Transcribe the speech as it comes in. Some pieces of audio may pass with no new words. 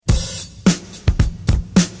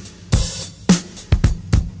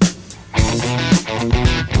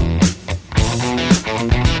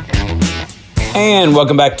And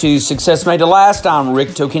welcome back to Success Made to Last. I'm Rick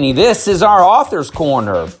Tokini. This is our Author's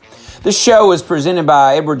Corner. This show is presented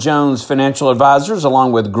by Edward Jones Financial Advisors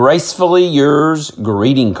along with Gracefully Yours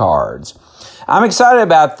greeting cards. I'm excited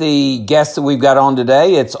about the guest that we've got on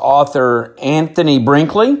today. It's author Anthony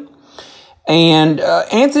Brinkley. And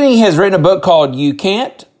Anthony has written a book called You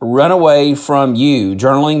Can't Run Away From You,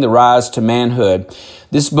 Journaling the Rise to Manhood.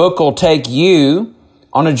 This book will take you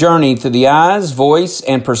on a journey through the eyes, voice,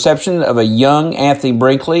 and perception of a young Anthony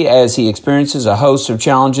Brinkley as he experiences a host of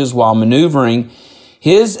challenges while maneuvering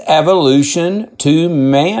his evolution to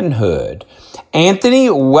manhood. Anthony,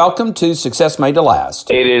 welcome to Success Made to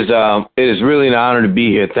Last. It is really an honor to be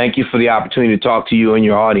here. Thank you for the opportunity to talk to you and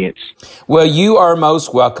your audience. Well, you are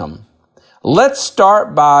most welcome. Let's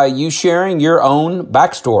start by you sharing your own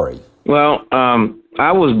backstory. Well,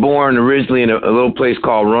 I was born originally in a little place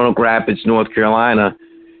called Roanoke Rapids, North Carolina.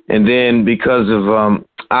 And then because of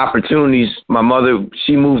opportunities, my mother,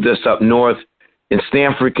 she moved us up north. And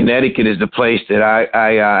Stamford, Connecticut is the place that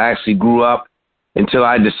I actually grew up until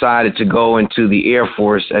I decided to go into the Air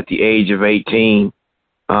Force at the age of 18.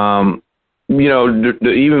 Even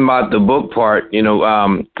about the book part,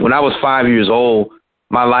 when I was 5 years old,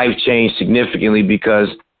 my life changed significantly because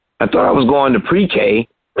I thought I was going to pre-K,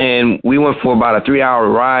 and we went for about a 3-hour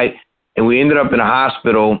ride, and we ended up in a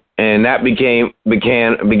hospital, and that began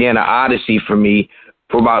an odyssey for me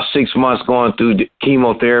for about 6 months, going through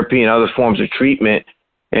chemotherapy and other forms of treatment.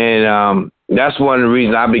 And that's one of the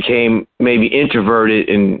reasons I became maybe introverted,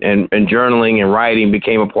 and journaling and writing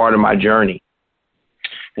became a part of my journey.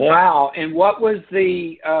 Wow. And what was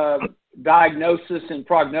the diagnosis and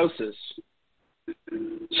prognosis?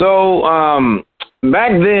 So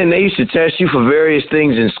back then, they used to test you for various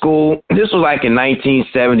things in school. This was like in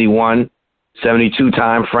 1971, 72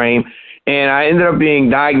 time frame. And I ended up being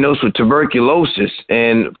diagnosed with tuberculosis.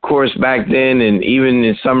 And, of course, back then, and even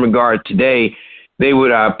in some regard today, they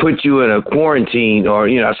would put you in a quarantine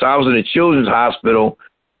so I was in a children's hospital.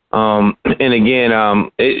 And, again,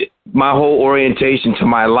 my whole orientation to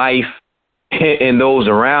my life and those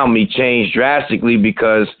around me changed drastically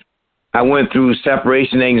because I went through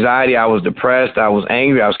separation anxiety. I was depressed. I was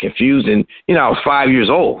angry. I was confused. And, I was 5 years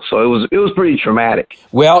old. So it was pretty traumatic.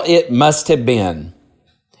 Well, it must have been.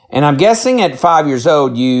 And I'm guessing at 5 years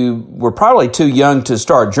old, you were probably too young to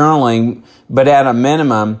start journaling, but at a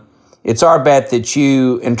minimum, it's our bet that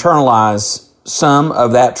you internalize some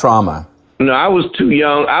of that trauma. No, I was too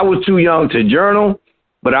young. I was too young to journal,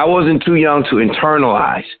 but I wasn't too young to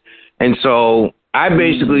internalize. And so I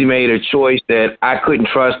basically made a choice that I couldn't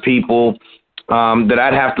trust people, that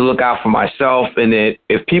I'd have to look out for myself, and that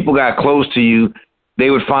if people got close to you, they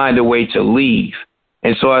would find a way to leave.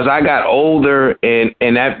 And so as I got older and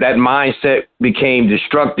that mindset became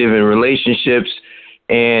destructive in relationships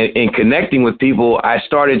and in connecting with people, I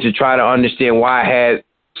started to try to understand why I had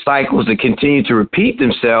cycles that continue to repeat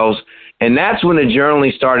themselves. And that's when the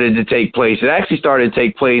journaling started to take place. It actually started to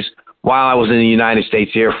take place while I was in the United States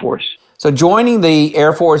Air Force. So joining the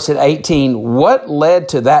Air Force at 18, what led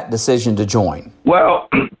to that decision to join? Well,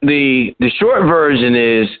 the short version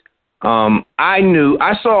is,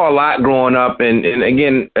 I saw a lot growing up, and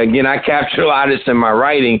again, I captured a lot of this in my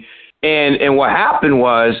writing. And what happened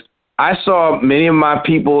was I saw many of my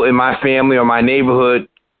people in my family or my neighborhood.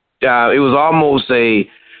 It was almost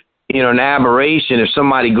an aberration if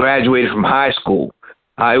somebody graduated from high school.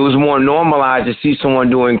 It was more normalized to see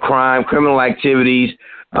someone doing criminal activities.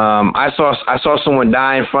 I saw someone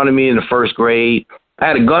die in front of me in the first grade. I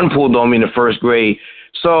had a gun pulled on me in the first grade.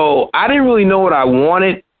 So I didn't really know what I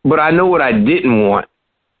wanted, but I know what I didn't want.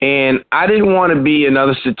 And I didn't want to be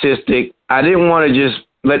another statistic. I didn't want to just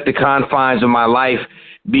let the confines of my life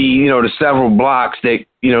be, the several blocks that,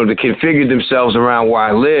 that configured themselves around where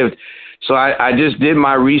I lived. So I just did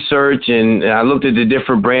my research and I looked at the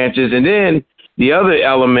different branches. And then the other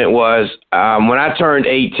element was when I turned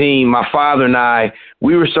 18, my father and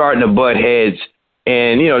we were starting to butt heads.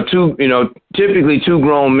 And, typically two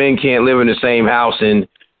grown men can't live in the same house. And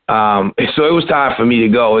so it was time for me to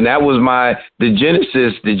go. And that was the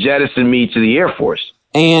genesis that jettisoned me to the Air Force.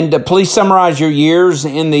 And please summarize your years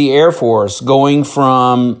in the Air Force, going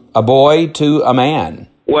from a boy to a man.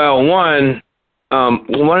 Well, one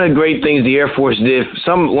of the great things the Air Force did, is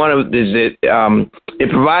that it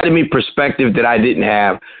provided me perspective that I didn't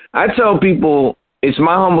have. I tell people, it's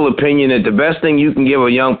my humble opinion that the best thing you can give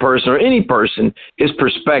a young person or any person is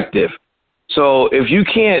perspective. So if you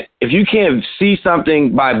can't see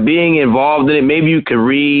something by being involved in it, maybe you can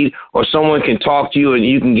read or someone can talk to you and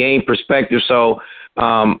you can gain perspective. So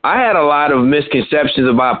I had a lot of misconceptions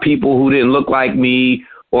about people who didn't look like me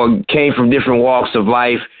or came from different walks of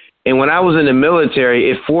life. And when I was in the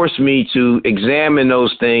military, it forced me to examine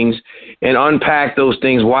those things and unpack those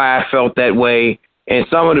things, why I felt that way. And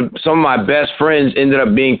some of my best friends ended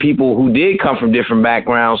up being people who did come from different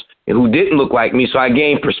backgrounds and who didn't look like me. So I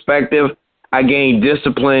gained perspective, I gained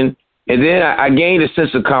discipline, and then I gained a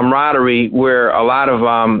sense of camaraderie where a lot of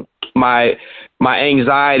my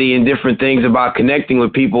anxiety and different things about connecting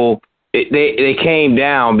with people, they came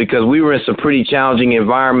down because we were in some pretty challenging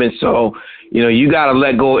environments. So, you got to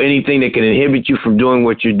let go of anything that can inhibit you from doing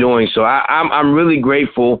what you're doing. So I'm really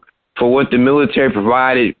grateful for what the military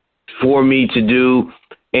provided for me to do.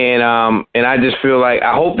 And I just feel like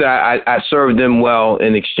I hope that I served them well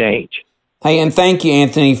in exchange. Hey, and thank you,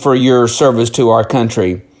 Anthony, for your service to our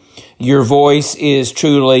country. Your voice is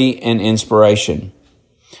truly an inspiration.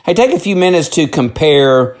 Hey, take a few minutes to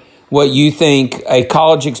compare what you think a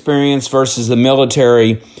college experience versus the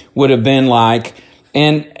military would have been like,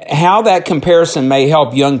 and how that comparison may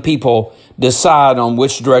help young people decide on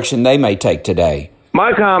which direction they may take today.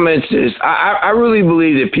 My comments is I really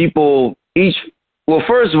believe that people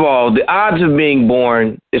first of all, the odds of being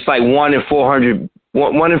born, it's like 1 in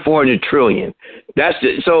 400 trillion. That's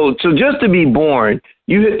it. So just to be born,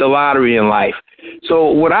 you hit the lottery in life. So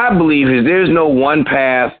what I believe is there's no one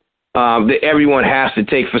path that everyone has to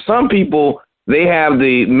take. For some people, they have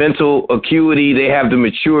the mental acuity, they have the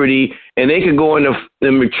maturity, and they could go and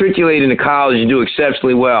matriculate into college and do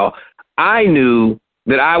exceptionally well. I knew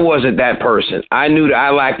that I wasn't that person. I knew that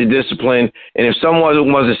I lacked the discipline, and if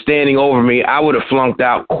someone wasn't standing over me, I would have flunked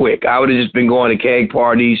out quick. I would have just been going to keg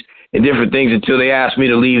parties and different things until they asked me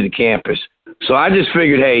to leave the campus. So I just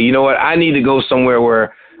figured, hey, you know what? I need to go somewhere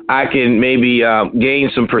where I can maybe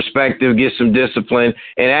gain some perspective, get some discipline,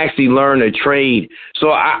 and actually learn a trade.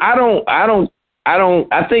 So I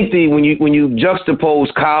think when you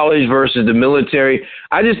juxtapose college versus the military,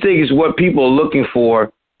 I just think it's what people are looking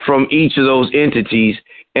for from each of those entities.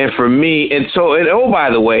 And for me, by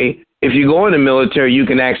the way, if you go in the military, you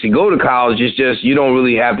can actually go to college. It's just you don't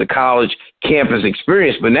really have the college campus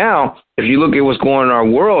experience. But now, if you look at what's going on in our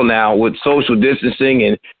world now with social distancing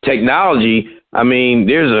and technology, I mean,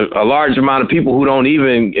 there's a large amount of people who don't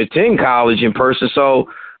even attend college in person. So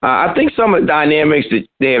I think some of the dynamics that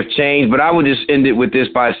they have changed, but I would just end it with this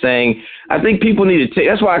by saying, I think people need to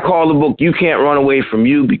that's why I call the book You Can't Run Away From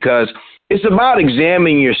You, because it's about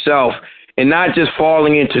examining yourself and not just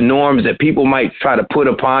falling into norms that people might try to put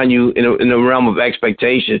upon you in the realm of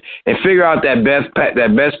expectation, and figure out that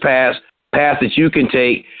best path that you can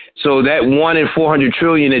take, so that 1 in 400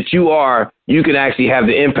 trillion that you can actually have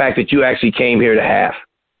the impact that you actually came here to have.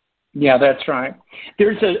 Yeah, that's right.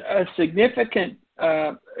 There's a significant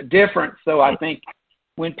difference, though, I think,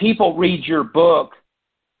 when people read your book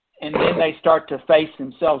and then they start to face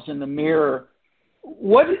themselves in the mirror.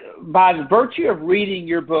 What, by the virtue of reading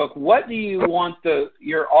your book, what do you want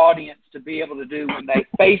your audience to be able to do when they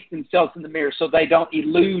face themselves in the mirror so they don't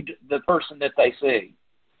elude the person that they see?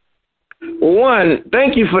 Well, one,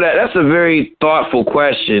 thank you for that. That's a very thoughtful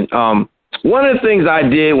question. One of the things I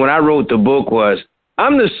did when I wrote the book was,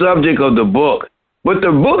 I'm the subject of the book, but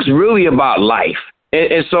the book's really about life.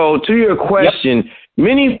 And so to your question,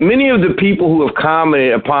 Many of the people who have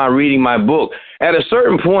commented upon reading my book, at a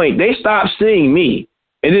certain point, they stop seeing me,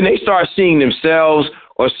 and then they start seeing themselves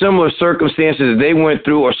or similar circumstances that they went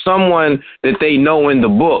through, or someone that they know in the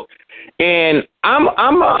book. And I'm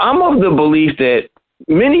of the belief that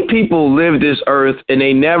many people live this earth and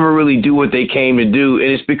they never really do what they came to do,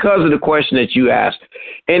 and it's because of the question that you asked.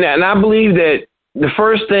 And I believe that the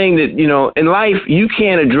first thing that, in life, you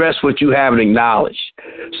can't address what you haven't acknowledged.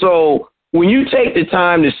 So when you take the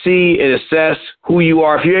time to see and assess who you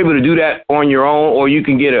are, if you're able to do that on your own, or you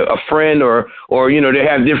can get a friend or they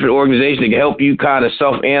have different organizations that can help you kind of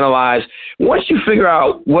self-analyze. Once you figure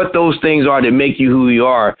out what those things are that make you who you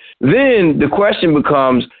are, then the question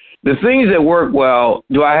becomes, the things that work well,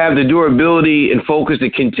 do I have the durability and focus to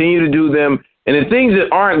continue to do them? And the things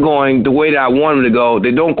that aren't going the way that I want them to go,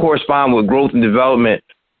 that don't correspond with growth and development,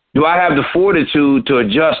 do I have the fortitude to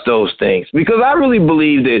adjust those things? Because I really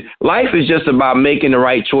believe that life is just about making the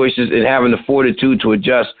right choices and having the fortitude to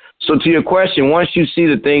adjust. So to your question, once you see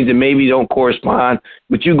the things that maybe don't correspond,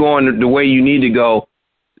 but you going the way you need to go,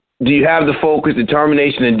 do you have the focus,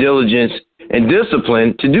 determination, and diligence and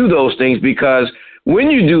discipline to do those things? Because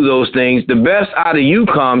when you do those things, the best out of you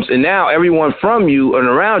comes, and now everyone from you and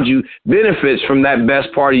around you benefits from that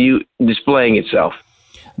best part of you displaying itself.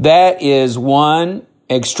 That is one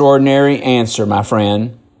extraordinary answer, my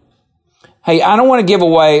friend. Hey, I don't want to give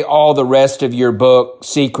away all the rest of your book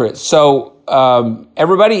secrets. So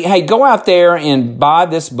everybody, hey, go out there and buy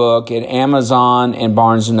this book at Amazon and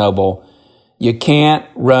Barnes & Noble. You can't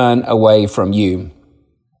run away from you.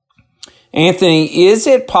 Anthony, is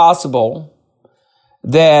it possible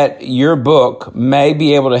that your book may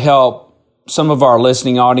be able to help some of our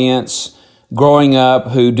listening audience growing up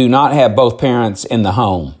who do not have both parents in the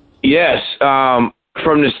home? Yes. From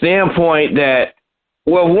the standpoint that,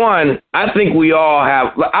 well, one, I think we all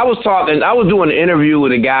have. I was doing an interview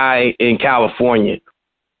with a guy in California,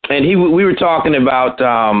 and we were talking about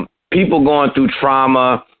people going through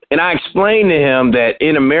trauma. And I explained to him that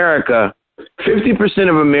in America, 50%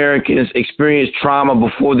 of Americans experience trauma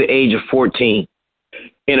before the age of 14.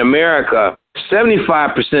 In America,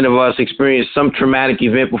 75% of us experience some traumatic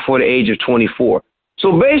event before the age of 24.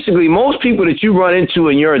 So basically, most people that you run into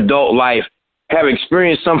in your adult life have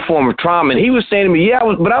experienced some form of trauma. And he was saying to me, I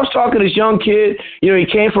was talking to this young kid, he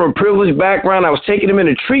came from a privileged background. I was taking him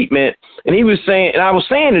into treatment, and I was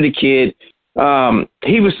saying to the kid,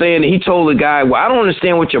 he told the guy, well, I don't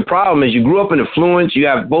understand what your problem is. You grew up in affluence. You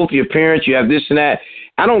have both your parents. You have this and that.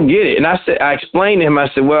 I don't get it. And I explained to him, I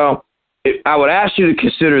said, well, I would ask you to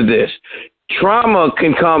consider this. Trauma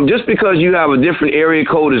can come just because you have a different area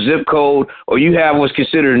code, a zip code, or you have what's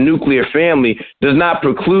considered a nuclear family does not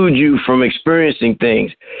preclude you from experiencing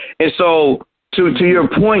things. And so to your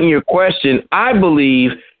point in your question, I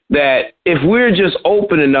believe that if we're just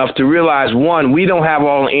open enough to realize, one, we don't have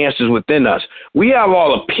all the answers within us. We have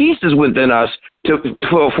all the pieces within us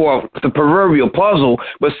for the proverbial puzzle,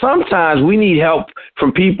 but sometimes we need help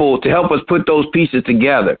from people to help us put those pieces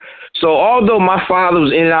together. So although my father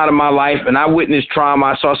was in and out of my life and I witnessed trauma,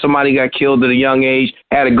 I saw somebody got killed at a young age,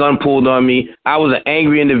 had a gun pulled on me, I was an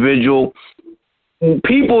angry individual.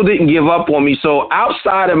 People didn't give up on me. So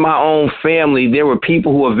outside of my own family, there were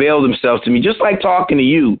people who availed themselves to me, just like talking to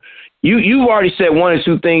you. You've already said one or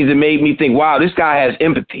two things that made me think, wow, this guy has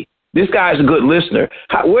empathy. This guy's a good listener.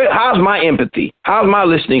 How's my empathy? How's my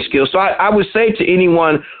listening skills? So I would say to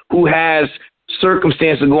anyone who has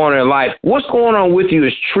circumstances going on in their life, what's going on with you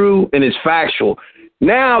is true and it's factual.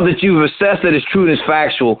 Now that you've assessed that it's true and it's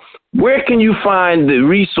factual, where can you find the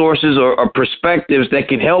resources or perspectives that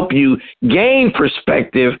can help you gain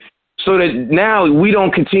perspective so that now we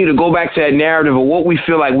don't continue to go back to that narrative of what we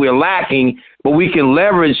feel like we're lacking, but we can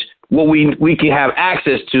leverage what we can have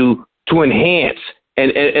access to enhance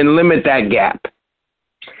and limit that gap?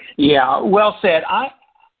 Yeah, well said.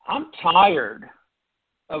 I'm tired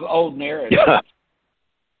of old narratives. Yeah.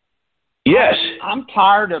 Yes. I'm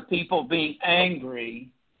tired of people being angry.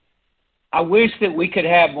 I wish that we could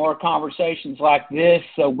have more conversations like this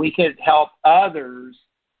so we could help others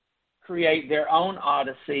create their own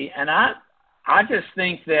odyssey. And I just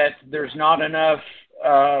think that there's not enough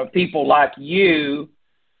people like you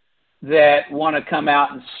that want to come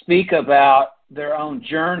out and speak about their own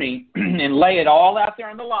journey and lay it all out there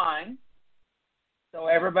on the line so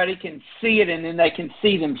everybody can see it and then they can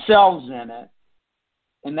see themselves in it.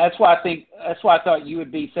 And that's why I thought you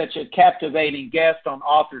would be such a captivating guest on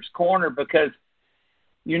Author's Corner, because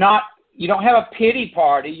you don't have a pity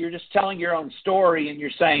party. You're just telling your own story and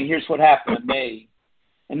you're saying, here's what happened to me.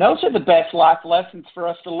 And those are the best life lessons for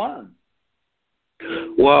us to learn.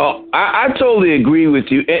 Well, I totally agree with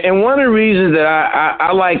you. And one of the reasons that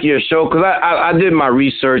I like your show, because I did my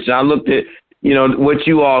research and I looked at, what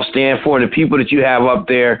you all stand for and the people that you have up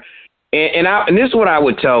there. And this is what I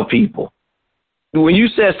would tell people. When you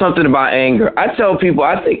said something about anger, I tell people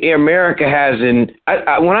I think America has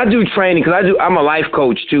when I do training, because I'm a life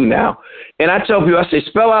coach too now, and I tell people, I say,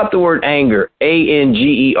 spell out the word anger,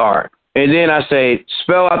 A-N-G-E-R. And then I say,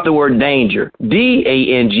 spell out the word danger,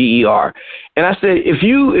 D-A-N-G-E-R. And I say, if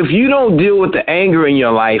you don't deal with the anger in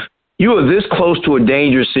your life, you are this close to a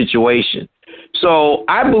dangerous situation. So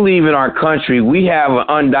I believe in our country, we have an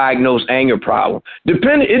undiagnosed anger problem. It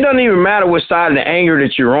doesn't even matter what side of the anger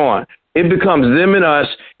that you're on. It becomes them and us.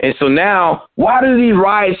 And so now, why do these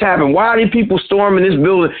riots happen? Why are these people storming this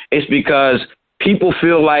building? It's because people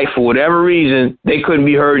feel like, for whatever reason, they couldn't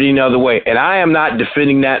be heard any other way. And I am not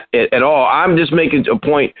defending that at all. I'm just making a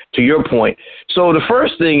point to your point. So the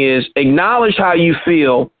first thing is acknowledge how you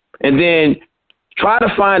feel and then try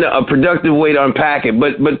to find a productive way to unpack it.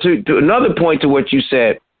 But to another point to what you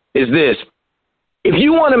said is this. If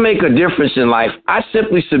you want to make a difference in life, I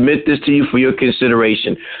simply submit this to you for your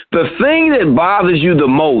consideration. The thing that bothers you the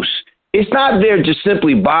most, it's not there to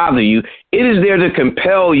simply bother you. It is there to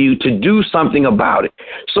compel you to do something about it.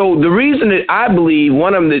 So the reason that I believe,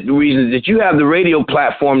 one of the reasons that you have the radio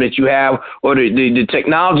platform that you have, or the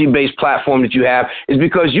technology-based platform that you have, is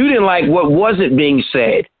because you didn't like what wasn't being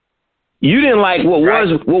said. You didn't like what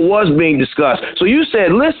was being discussed. So you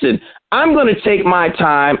said, listen, I'm going to take my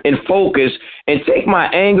time and focus and take my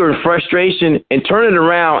anger and frustration and turn it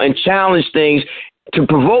around and challenge things to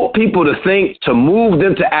provoke people to think, to move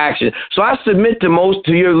them to action. So I submit to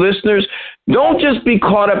your listeners, don't just be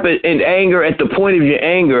caught up in anger at the point of your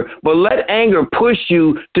anger, but let anger push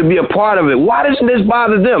you to be a part of it. Why doesn't this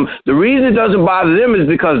bother them? The reason it doesn't bother them is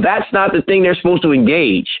because that's not the thing they're supposed to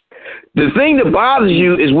engage. The thing that bothers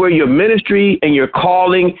you is where your ministry and your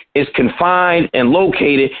calling is confined and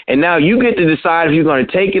located, and now you get to decide if you're going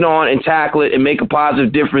to take it on and tackle it and make a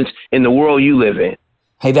positive difference in the world you live in.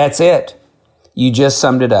 Hey, that's it. You just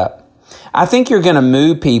summed it up. I think you're going to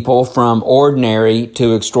move people from ordinary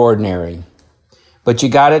to extraordinary, but you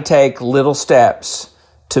got to take little steps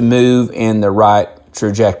to move in the right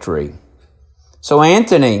trajectory. So,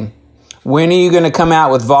 Anthony, when are you going to come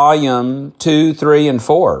out with volume 2, 3, and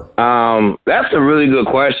 4? That's a really good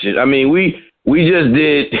question. I mean, we just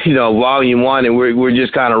did, volume 1, and we're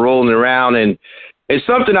just kind of rolling around, and it's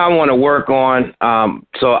something I want to work on.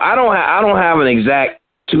 So I don't have an exact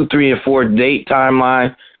 2, 3, and 4 date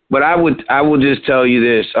timeline, but I will just tell you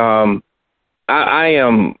this. I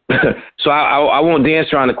am so I won't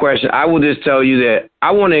dance around the question. I will just tell you that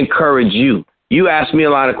I want to encourage you. You asked me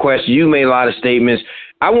a lot of questions. You made a lot of statements.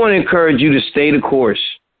 I want to encourage you to stay the course.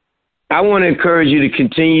 I want to encourage you to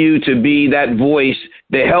continue to be that voice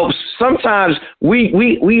that helps. Sometimes we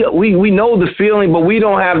know the feeling, but we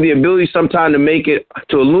don't have the ability sometimes to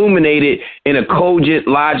illuminate it in a cogent,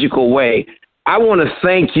 logical way. I want to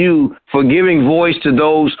thank you for giving voice to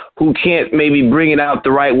those who can't maybe bring it out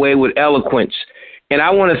the right way with eloquence. And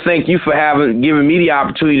I want to thank you for giving me the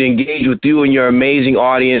opportunity to engage with you and your amazing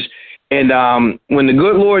audience. And when the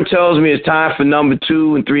good Lord tells me it's time for number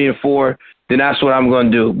 2 and 3 and 4, then that's what I'm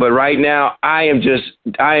going to do. But right now, I am just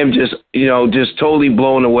totally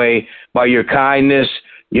blown away by your kindness,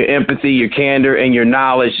 your empathy, your candor, and your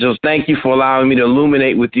knowledge. So thank you for allowing me to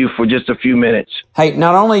illuminate with you for just a few minutes. Hey,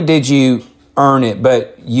 not only did you earn it,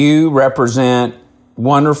 but you represent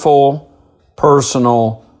wonderful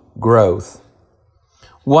personal growth.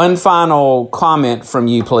 One final comment from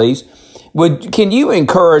you, please. Can you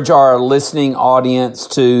encourage our listening audience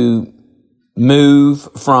to move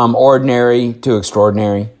from ordinary to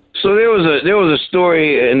extraordinary? So there was a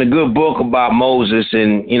story in a good book about Moses,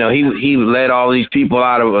 and he led all these people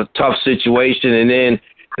out of a tough situation, and then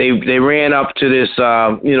they ran up to this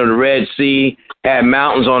the Red Sea, had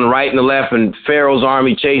mountains on the right and the left, and Pharaoh's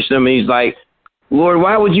army chasing them, and he's like, Lord,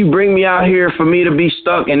 why would you bring me out here for me to be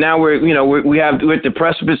stuck? And now we're at the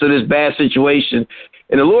precipice of this bad situation.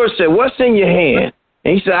 And the Lord said, what's in your hand?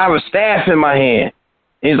 And he said, I have a staff in my hand.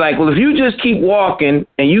 And he's like, well, if you just keep walking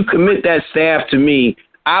and you commit that staff to me,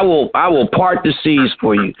 I will part the seas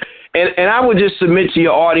for you. And I would just submit to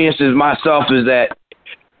your audience as myself is that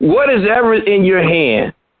what is ever in your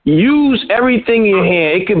hand, use everything in your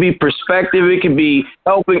hand. It could be perspective. It could be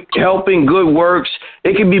helping good works.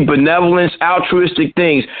 It could be benevolence, altruistic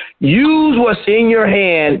things. Use what's in your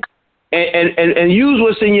hand and use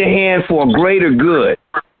what's in your hand for a greater good.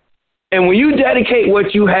 And when you dedicate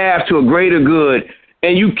what you have to a greater good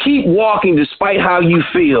and you keep walking despite how you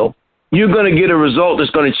feel, you're going to get a result that's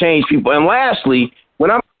going to change people. And lastly,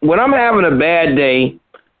 when I'm having a bad day,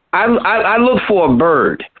 I look for a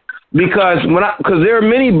bird. Because there are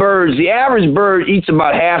many birds, the average bird eats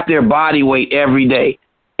about half their body weight every day.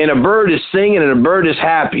 And a bird is singing and a bird is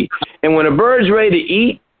happy. And when a bird's ready to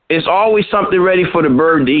eat, it's always something ready for the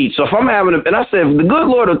bird to eat. So if I'm having and I said, if the good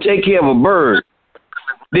Lord will take care of a bird,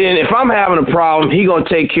 then if I'm having a problem, He's going to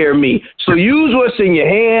take care of me. So use what's in your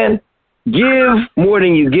hand, give more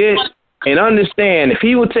than you get, and understand if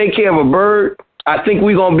He will take care of a bird, I think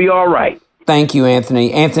we're going to be all right. Thank you,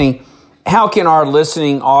 Anthony. Anthony, how can our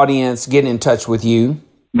listening audience get in touch with you?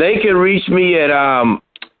 They can reach me at On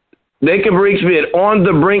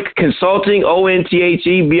the Brink Consulting,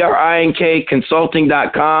 ONTHEBRINK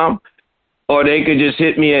Consulting.com, or they could just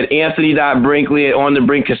hit me at Anthony.Brinkley at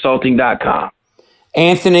OnTheBrinkConsulting.com.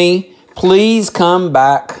 Anthony, please come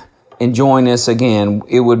back and join us again.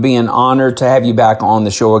 It would be an honor to have you back on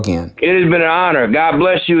the show again. It has been an honor. God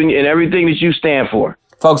bless you and everything that you stand for.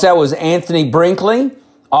 Folks, that was Anthony Brinkley,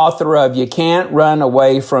 author of You Can't Run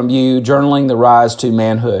Away From You, Journaling the Rise to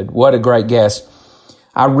Manhood. What a great guest.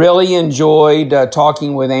 I really enjoyed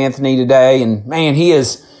talking with Anthony today, and man, he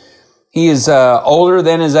is older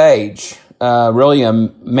than his age. Really a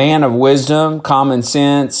man of wisdom, common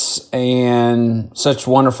sense, and such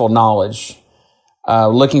wonderful knowledge.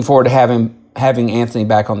 Looking forward to having Anthony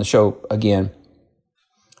back on the show again.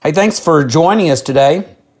 Hey, thanks for joining us today.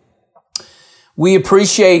 We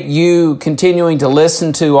appreciate you continuing to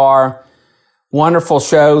listen to our wonderful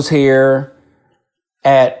shows here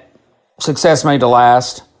at Success Made to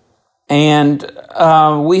Last. And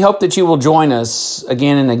we hope that you will join us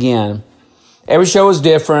again and again. Every show is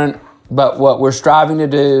different, but what we're striving to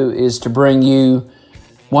do is to bring you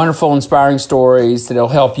wonderful, inspiring stories that will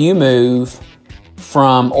help you move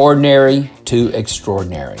from ordinary to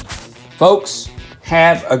extraordinary. Folks,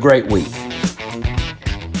 have a great week.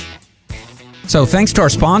 So thanks to our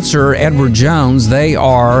sponsor, Edward Jones. They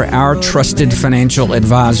are our trusted financial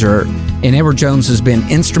advisor. And Edward Jones has been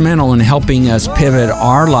instrumental in helping us pivot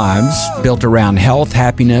our lives built around health,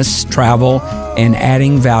 happiness, travel, and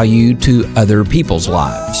adding value to other people's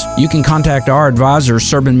lives. You can contact our advisor,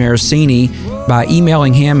 Serban Maracini, by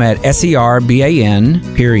emailing him at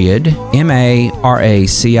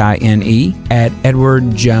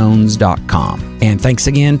serban.maracine@edwardjones.com. And thanks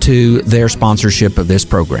again to their sponsorship of this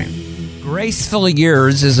program. Gracefully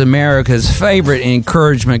Yours is America's favorite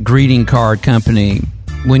encouragement greeting card company.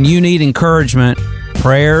 When you need encouragement,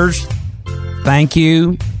 prayers, thank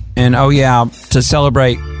you, and to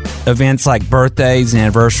celebrate events like birthdays and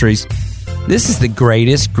anniversaries, this is the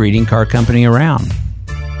greatest greeting card company around.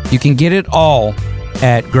 You can get it all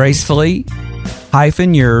at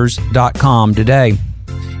gracefully-yours.com today.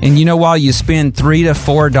 And while you spend $3 to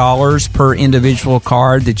 $4 per individual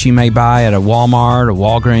card that you may buy at a Walmart, a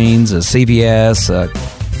Walgreens, a CVS, a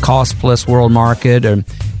Cost Plus World Market, and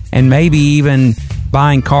maybe even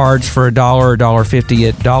buying cards for $1 or $1.50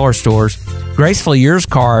 at dollar stores, Gracefully Yours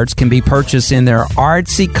cards can be purchased in their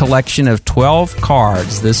artsy collection of 12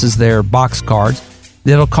 cards. This is their box cards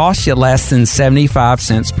that'll cost you less than 75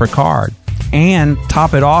 cents per card. And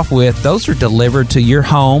top it off with, those are delivered to your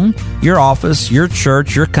home, your office, your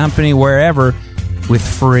church, your company, wherever, with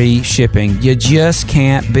free shipping. You just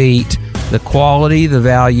can't beat the quality, the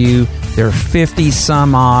value. There are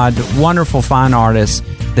 50-some odd wonderful fine artists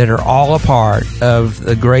that are all a part of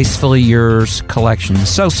the Gracefully Yours collection.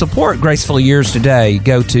 So support Gracefully Yours today.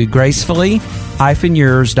 Go to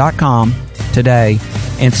gracefully-yours.com today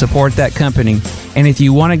and support that company. And if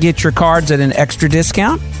you want to get your cards at an extra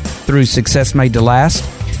discount through Success Made to Last,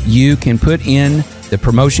 you can put in the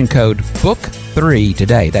promotion code BOOK3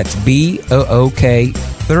 today. That's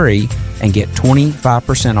BOOK3 and get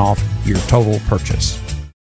 25% off your total purchase.